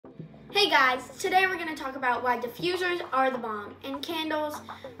Hey guys, today we're going to talk about why diffusers are the bomb and candles,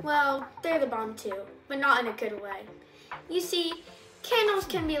 well, they're the bomb too, but not in a good way. You see, candles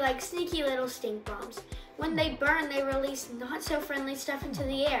can be like sneaky little stink bombs. When they burn, they release not so friendly stuff into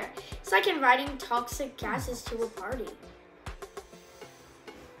the air. It's like inviting toxic gases to a party.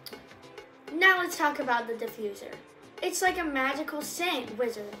 Now let's talk about the diffuser. It's like a magical scent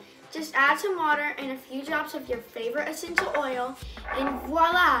wizard. Just add some water and a few drops of your favorite essential oil and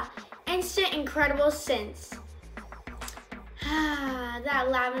voila! Instant incredible scents. That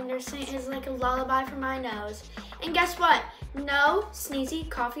lavender scent is like a lullaby for my nose. And guess what? No sneezy,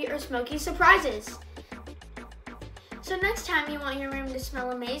 coffee, or smoky surprises. So next time you want your room to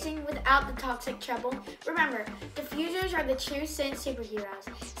smell amazing without the toxic trouble, remember, diffusers are the true scent superheroes.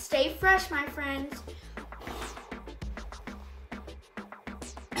 Stay fresh, my friends.